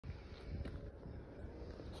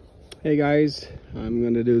Hey guys, I'm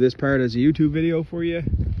going to do this part as a YouTube video for you.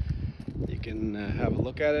 You can have a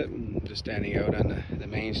look at it. I'm just standing out on the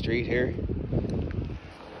main street here.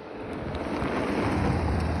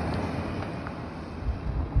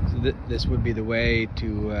 So this would be the way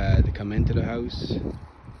to come into the house.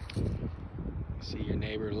 See your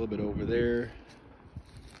neighbor a little bit over there.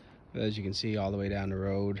 But as you can see, all the way down the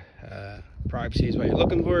road. Privacy is what you're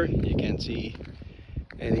looking for. You can't see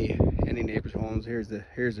any neighbors' homes. Here's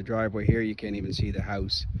the driveway here. You can't even see the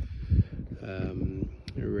house.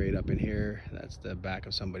 Right up in here, that's the back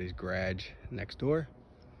of somebody's garage next door.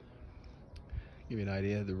 Give you an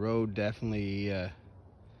idea, the road definitely in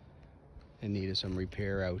need of some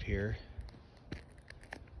repair out here.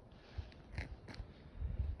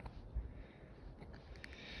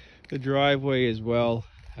 The driveway as well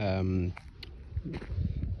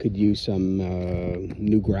could use some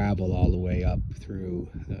new gravel all the way up through.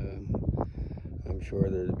 I'm sure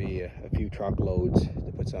there'd be a few truckloads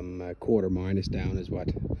to put some quarter minus down is what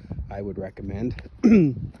I would recommend.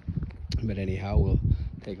 But anyhow, we'll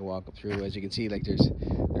take a walk up through. As you can see, like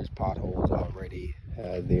there's potholes already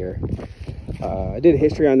there. I did a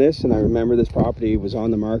history on this, and I remember this property was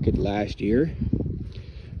on the market last year.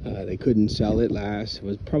 They couldn't sell it it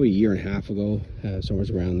was probably a year and a half ago, somewhere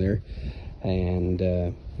around there, and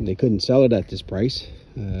they couldn't sell it at this price.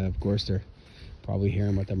 Of course, they're probably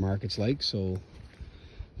hearing what the market's like, so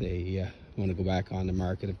they want to go back on the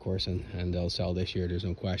market, of course, and they'll sell this year. There's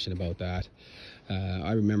no question about that.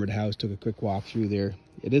 I remember the house, took a quick walk through there.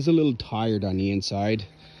 It is a little tired on the inside.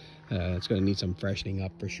 It's going to need some freshening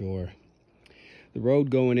up for sure. The road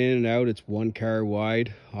going in and out, it's one car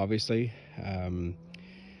wide, obviously, and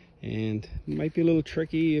it might be a little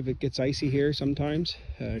tricky if it gets icy here sometimes,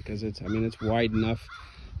 because it's wide enough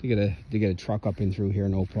to get a truck up and through here,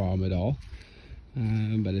 no problem at all.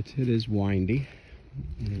 But it is windy.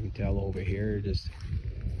 You can tell over here, just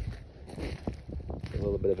a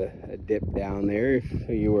little bit of a dip down there. If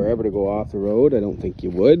you were ever to go off the road, I don't think you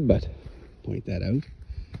would, but point that out.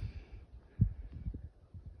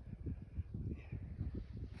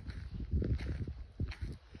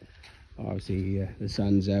 Obviously, the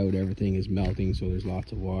sun's out, everything is melting, so there's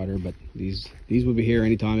lots of water, but these will be here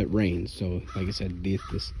anytime it rains. So like I said,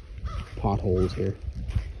 this potholes here.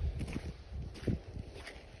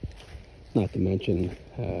 Not to mention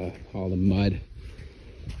all the mud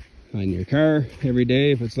on your car every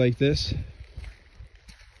day if it's like this.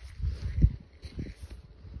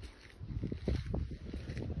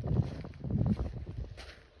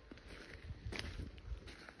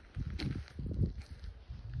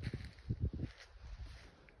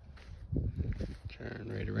 Turn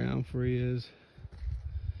right around for you.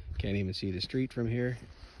 Can't even see the street from here.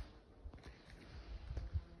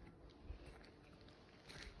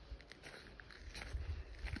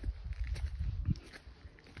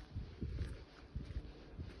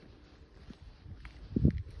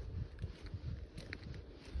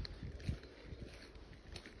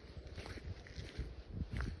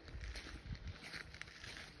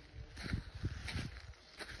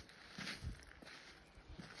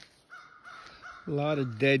 A lot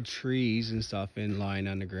of dead trees and stuff lying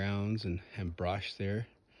on the grounds and brush there.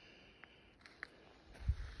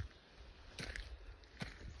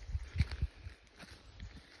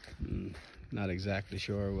 Not exactly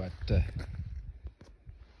sure what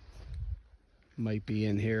might be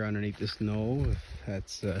in here underneath the snow, if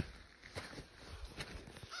that's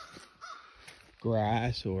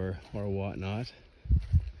grass or whatnot.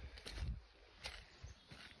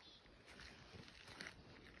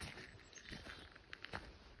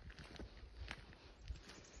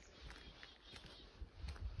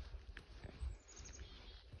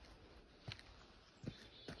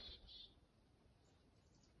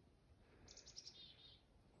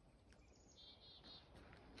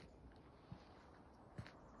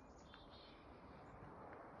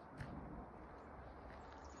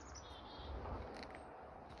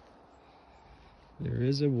 There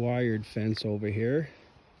is a wired fence over here.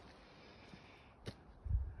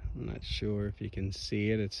 I'm not sure if you can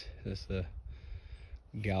see it. It's just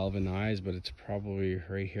galvanized, but it's probably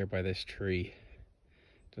right here by this tree.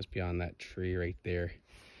 Just beyond that tree right there.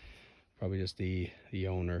 Probably just the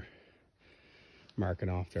owner marking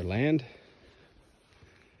off their land.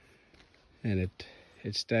 And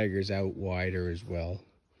it staggers out wider as well.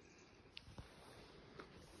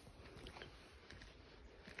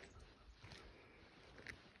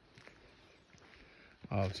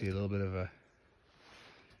 Obviously a little bit of a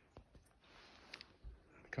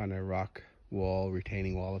kind of rock wall,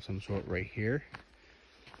 retaining wall of some sort right here.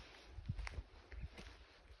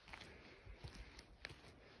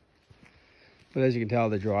 But as you can tell,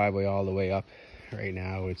 the driveway all the way up right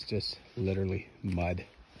now, it's just literally mud.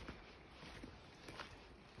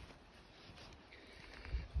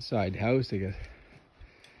 Side house, they got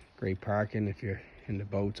great parking if you're into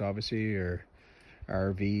boats, obviously, or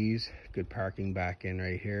RVs. Good parking back in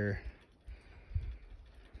right here.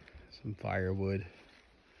 Some firewood.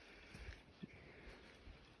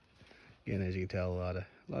 Again, as you can tell, a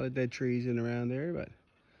lot of dead trees in around there, but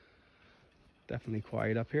definitely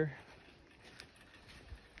quiet up here.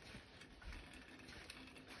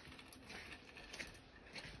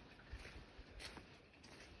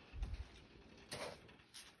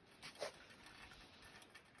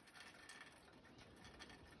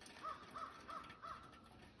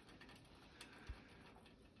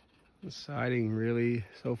 The siding really,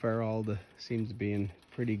 so far, seems to be in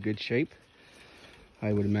pretty good shape.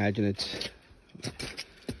 I would imagine it's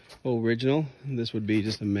original. This would be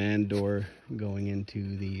just a man door going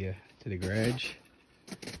into the to the garage.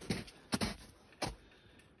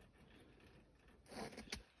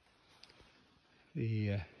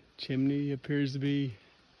 The chimney appears to be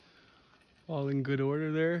all in good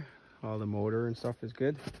order there. All the motor and stuff is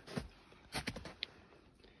good.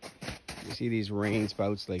 You see these rain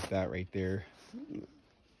spouts like that right there.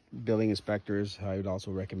 Building inspectors, I would also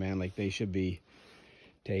recommend, like, they should be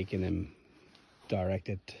taking them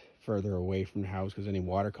directed further away from the house, because any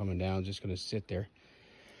water coming down is just going to sit there.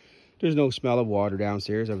 There's no smell of water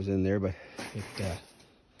downstairs. I was in there, but it's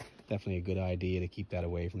definitely a good idea to keep that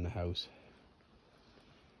away from the house.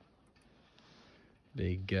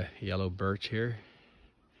 Big yellow birch here.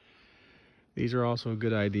 These are also a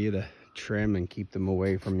good idea to trim and keep them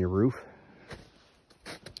away from your roof.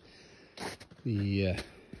 The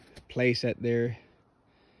playset there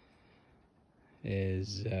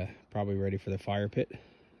is probably ready for the fire pit.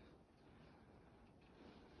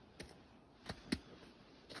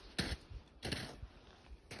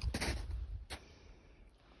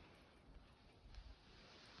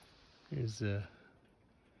 There's a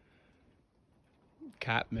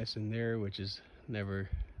cat missing there, which is never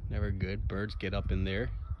good. Birds get up in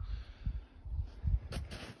there.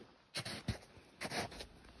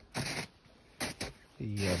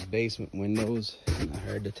 The basement windows,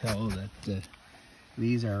 hard to tell that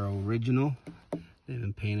these are original. They've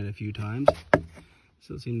been painted a few times.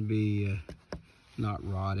 Still seem to be not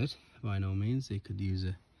rotted by no means. They could use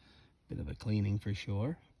a bit of a cleaning for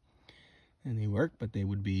sure. And they work, but they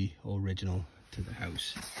would be original to the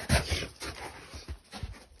house.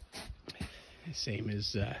 Same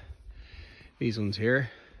as these ones here.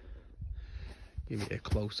 Give you a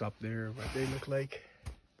close up there of what they look like.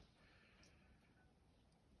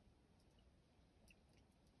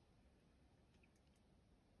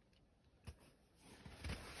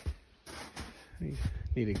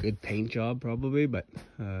 Need a good paint job probably, but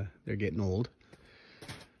they're getting old.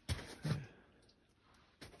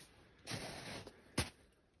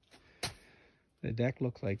 The deck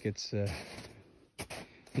looks like it's in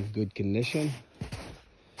good condition.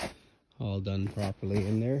 All done properly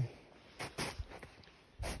in there.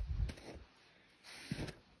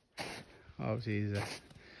 Obviously, it's a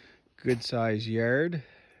good sized yard.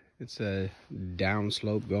 It's a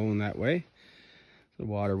downslope going that way. The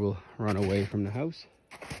water will run away from the house.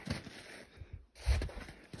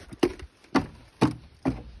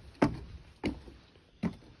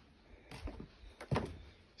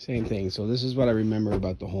 Same thing. So this is what I remember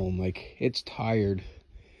about the home. Like, it's tired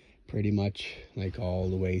pretty much like all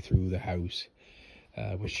the way through the house,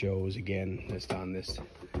 which shows again just on this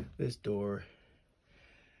door,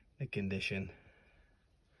 the condition.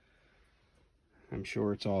 I'm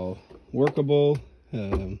sure it's all workable,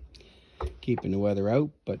 keeping the weather out,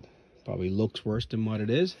 but probably looks worse than what it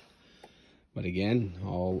is. But again,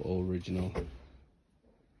 all original.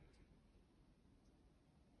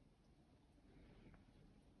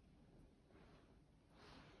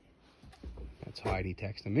 That's Heidi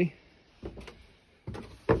texting me.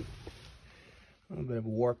 A little bit of a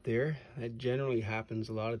warp there. That generally happens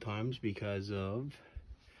a lot of times because of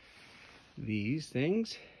these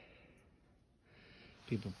things.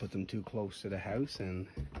 People put them too close to the house and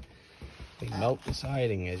they melt the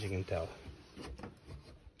siding, as you can tell.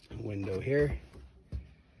 Window here.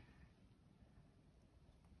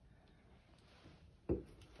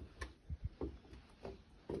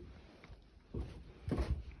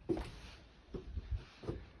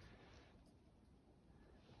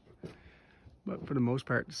 But for the most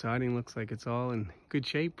part, the siding looks like it's all in good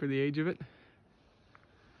shape for the age of it.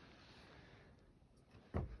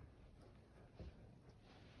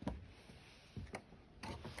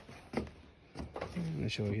 I'm going to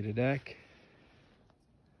show you the deck.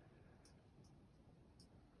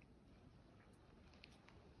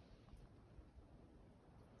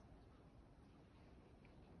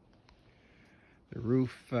 The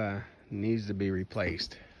roof needs to be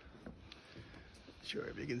replaced. Sure,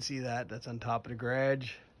 if you can see that, that's on top of the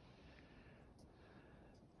garage.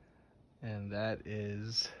 And that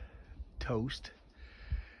is toast.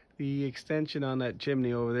 The extension on that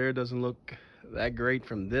chimney over there doesn't look that great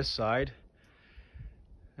from this side.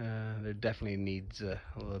 There definitely needs a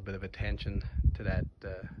little bit of attention to that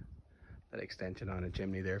extension on the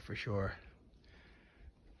chimney there for sure.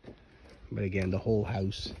 But again, the whole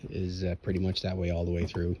house is pretty much that way all the way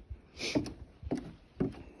through.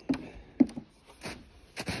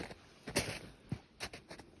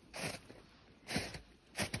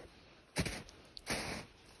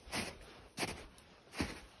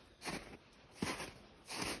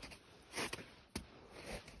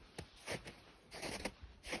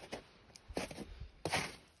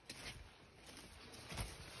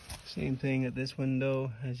 Same thing at this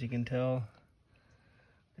window, as you can tell,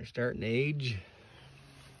 they're starting to age.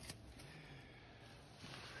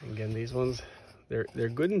 Again, these ones, they're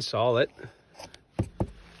good and solid,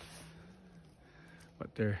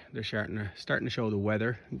 but they're starting to show the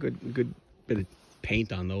weather. Good bit of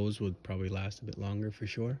paint on those would probably last a bit longer for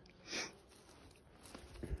sure.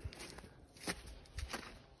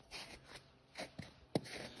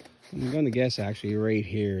 I'm going to guess actually right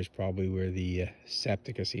here is probably where the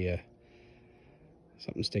septic, I see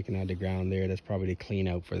something sticking out of the ground there. That's probably the clean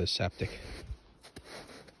out for the septic.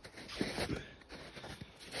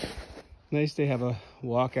 Nice to have a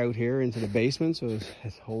walk out here into the basement, so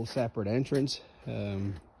it's a whole separate entrance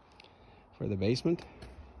for the basement.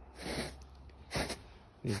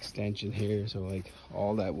 The extension here, so like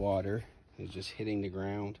all that water is just hitting the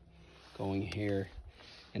ground, going here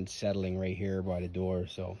and settling right here by the door.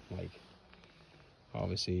 So like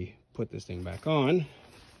obviously put this thing back on.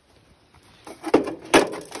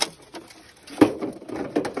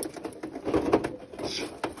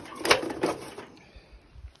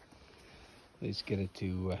 Let's get it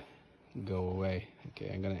to go away. Okay,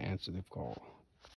 I'm gonna answer the call.